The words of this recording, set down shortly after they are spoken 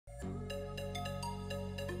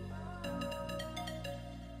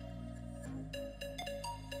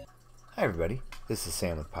Hi everybody, this is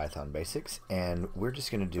Sam with Python Basics, and we're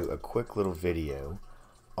just going to do a quick little video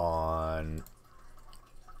on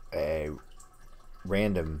a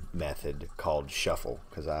random method called shuffle,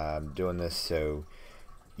 because I'm doing this so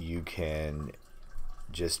you can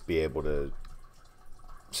just be able to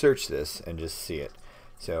search this and just see it.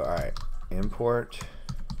 So alright, import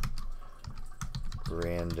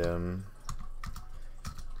random,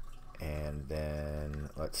 and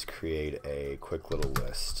then let's create a quick little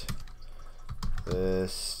list.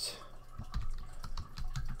 List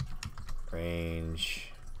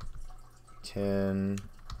range 10,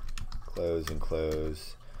 close and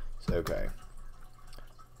close. So okay,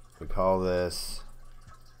 we call this,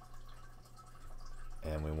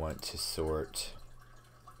 and we want to sort,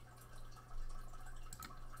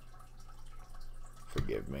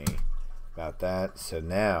 forgive me about that. So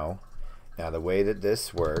now the way that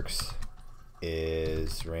this works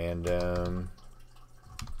is random,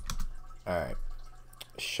 alright,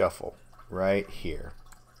 shuffle right here.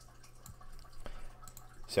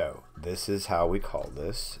 So this is how we call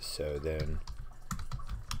this. So then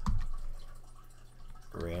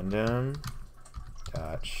random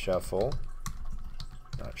dot shuffle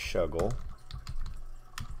dot shuggle.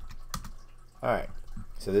 Alright,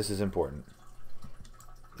 so this is important.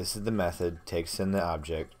 This is the method, takes in the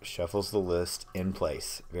object, shuffles the list in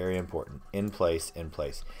place. Very important. In place, in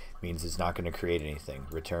place. Means it's not going to create anything.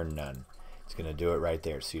 Return none. It's going to do it right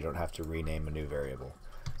there, so you don't have to rename a new variable.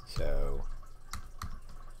 So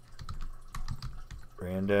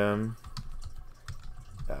random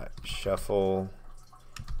dot shuffle,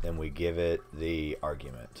 then we give it the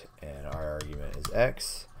argument, and our argument is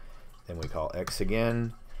x. Then we call x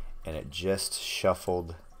again, and it just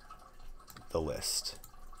shuffled the list.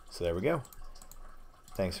 So there we go.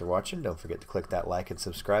 Thanks for watching. Don't forget to click that like and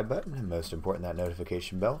subscribe button, and most important, that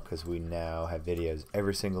notification bell, because we now have videos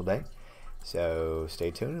every single day. So stay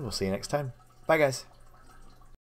tuned, and we'll see you next time. Bye guys.